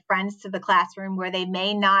invite friends to the classroom where they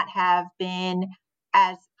may not have been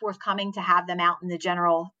as forthcoming to have them out in the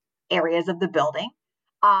general areas of the building.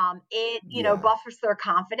 It yeah. buffers their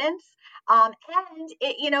confidence, and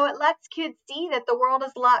it lets kids see that the world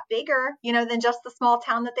is a lot bigger than just the small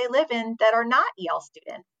town that they live in that are not EL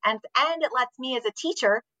students, and it lets me as a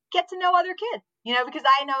teacher get to know other kids, because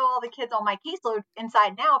I know all the kids on my caseload inside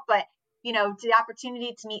and out, but the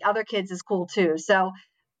opportunity to meet other kids is cool too. So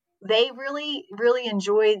they really, really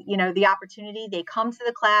enjoy, the opportunity. They come to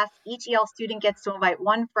the class. Each EL student gets to invite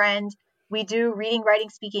one friend. We do reading,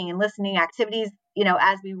 writing, speaking, and listening activities,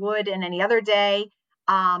 as we would in any other day.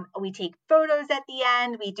 We take photos at the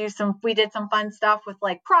end. We did some fun stuff with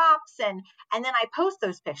like props, and then I post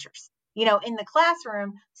those pictures, in the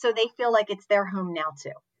classroom, so they feel like it's their home now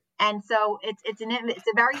too. And so it's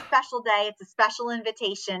a very special day. It's a special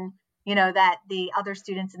invitation, that the other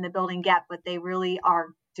students in the building get, but they really are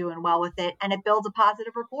doing well with it. And it builds a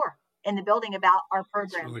positive rapport in the building about our It's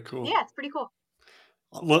program. really cool. Yeah, it's pretty cool.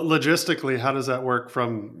 Logistically, how does that work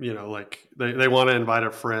from, like they want to invite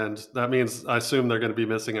a friend? That means, I assume, they're going to be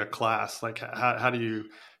missing a class. Like, how do you,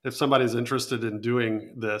 if somebody's interested in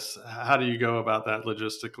doing this, how do you go about that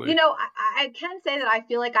logistically? I can say that I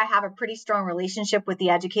feel like I have a pretty strong relationship with the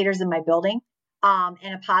educators in my building, and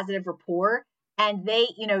a positive rapport. And they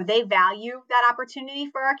value that opportunity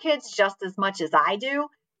for our kids just as much as I do.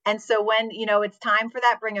 And so when, it's time for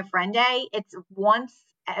that Bring a Friend Day, it's once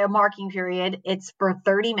a marking period, it's for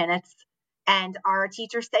 30 minutes. And our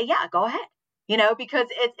teachers say, yeah, go ahead. because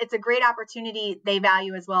it's a great opportunity they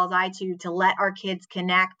value as well as I do to let our kids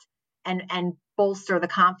connect and bolster the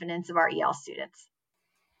confidence of our EL students.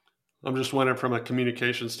 I'm just wondering from a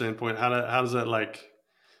communication standpoint, how does that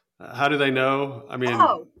how do they know? I mean,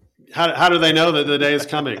 how do they know that the day is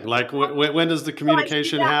coming? Like when does the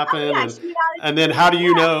communication happen? And then how do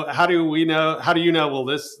you know? How do we know? How do you know? Well,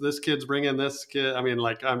 this kid's bringing this kid. I mean,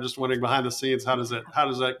 like I'm just wondering behind the scenes, how does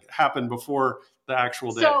that happen before the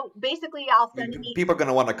actual day? So basically, I'll send people are going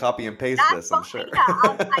to want to copy and paste this. I'm sure. Yeah,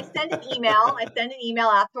 I send an email. I send an email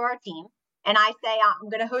out to our team, and I say I'm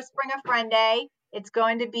going to host Bring a Friend Day. It's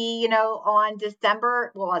going to be, on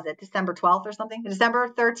December. What was it? December 12th or something? December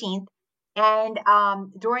 13th. And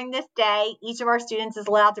during this day, each of our students is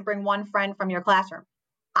allowed to bring one friend from your classroom.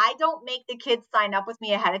 I don't make the kids sign up with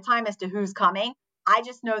me ahead of time as to who's coming. I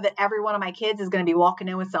just know that every one of my kids is going to be walking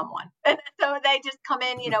in with someone. And so they just come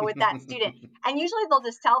in, with that student. And usually they'll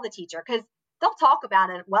just tell the teacher because they'll talk about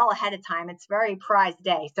it well ahead of time. It's a very prized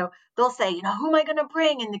day. So they'll say, who am I going to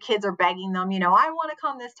bring? And the kids are begging them, I want to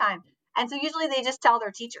come this time. And so usually they just tell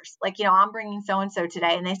their teachers, like, I'm bringing so-and-so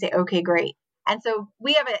today. And they say, okay, great. And so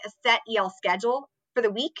we have a set EL schedule for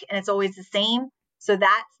the week, and it's always the same. So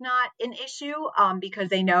that's not an issue because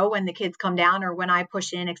they know when the kids come down or when I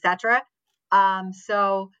push in, etc.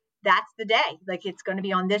 So that's the day. Like it's going to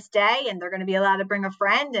be on this day, and they're going to be allowed to bring a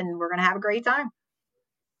friend, and we're going to have a great time.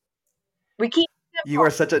 We keep it simple. You are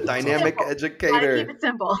such a dynamic educator. Keep it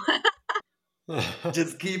simple.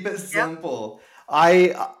 Just keep it simple.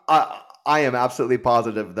 I am absolutely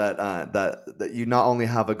positive that you not only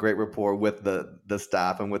have a great rapport with the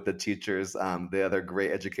staff and with the teachers, the other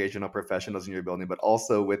great educational professionals in your building, but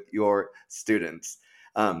also with your students.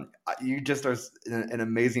 You just are an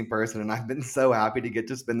amazing person, and I've been so happy to get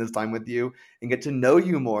to spend this time with you and get to know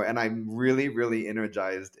you more. And I'm really, really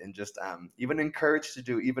energized and just even encouraged to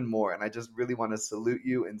do even more. And I just really want to salute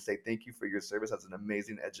you and say thank you for your service as an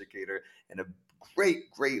amazing educator and a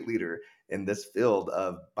great, great leader in this field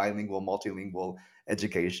of bilingual, multilingual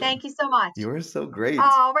education. Thank you so much. You are so great.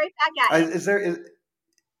 Oh, right back at you.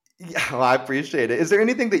 Yeah, well, I appreciate it. Is there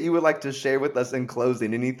anything that you would like to share with us in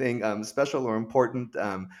closing? Anything special or important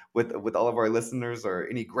with all of our listeners, or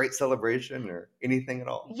any great celebration or anything at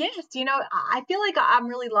all? Yes, I feel like I'm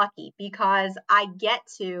really lucky because I get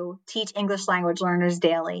to teach English language learners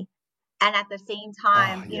daily. And at the same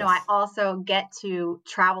time, yes. I also get to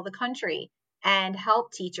travel the country and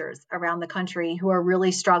help teachers around the country who are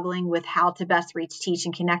really struggling with how to best reach, teach,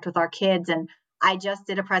 and connect with our kids. And I just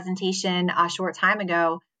did a presentation a short time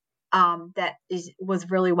ago that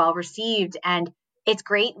was really well received. And it's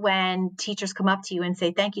great when teachers come up to you and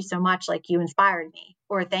say, thank you so much, like you inspired me,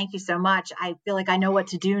 or thank you so much, I feel like I know what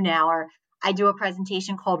to do now. Or I do a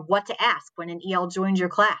presentation called What to Ask When an EL Joins Your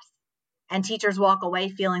Class. And teachers walk away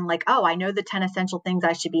feeling like, oh, I know the 10 essential things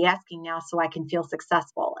I should be asking now so I can feel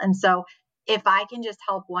successful. And so if I can just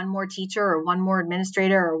help one more teacher or one more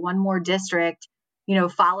administrator or one more district,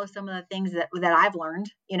 follow some of the things that I've learned,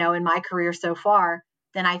 in my career so far,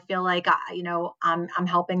 then I feel like, I'm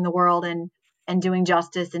helping the world and doing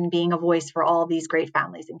justice and being a voice for all these great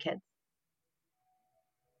families and kids.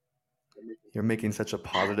 You're making such a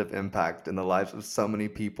positive impact in the lives of so many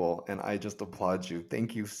people, and I just applaud you.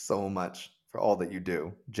 Thank you so much for all that you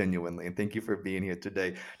do, genuinely, and thank you for being here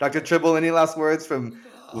today. Dr. Tribble, any last words from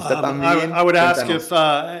usted también? I would ask if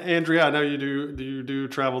Andrea, I know you do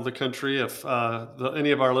travel the country. If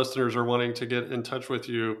any of our listeners are wanting to get in touch with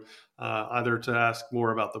you, either to ask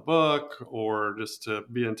more about the book or just to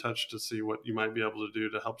be in touch to see what you might be able to do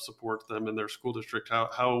to help support them in their school district,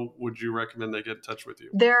 how would you recommend they get in touch with you?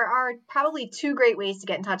 There are probably two great ways to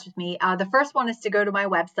get in touch with me. The first one is to go to my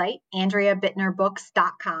website,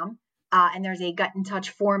 AndreaBitnerBooks.com. And there's a Get in Touch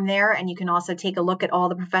form there. And you can also take a look at all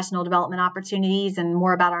the professional development opportunities and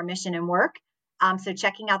more about our mission and work. So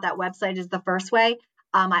checking out that website is the first way.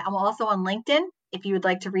 I'm also on LinkedIn. If you would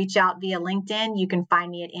like to reach out via LinkedIn, you can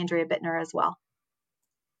find me at Andrea Bitner as well.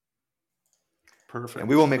 Perfect. And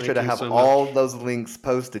we will make sure to have all those links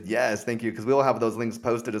posted. Yes, thank you, because we will have those links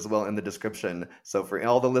posted as well in the description. So for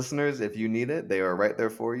all the listeners, if you need it, they are right there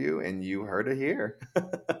for you, and you heard it here.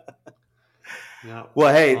 Yeah.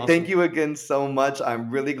 Well, hey, awesome. Thank you again so much. I'm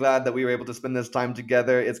really glad that we were able to spend this time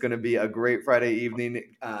together. It's going to be a great Friday evening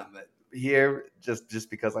here, just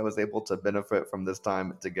because I was able to benefit from this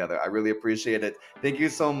time together. I really appreciate it. Thank you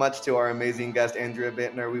so much to our amazing guest, Andrea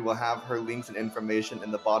Bitner. We will have her links and information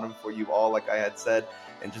in the bottom for you all, like I had said.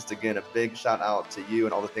 And just again, a big shout out to you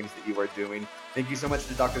and all the things that you are doing. Thank you so much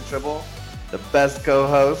to Dr. Tribble, the best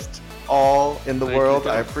co-host all in the world.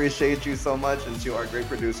 I appreciate you so much. And to our great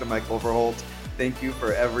producer, Mike Overholt. Thank you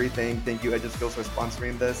for everything. Thank you, EduSkills, for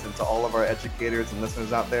sponsoring this. And to all of our educators and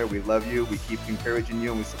listeners out there, we love you. We keep encouraging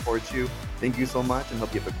you and we support you. Thank you so much and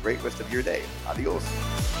hope you have a great rest of your day. Adios.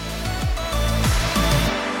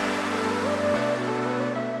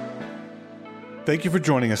 Thank you for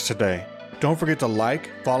joining us today. Don't forget to like,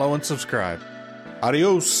 follow, and subscribe.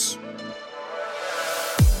 Adios.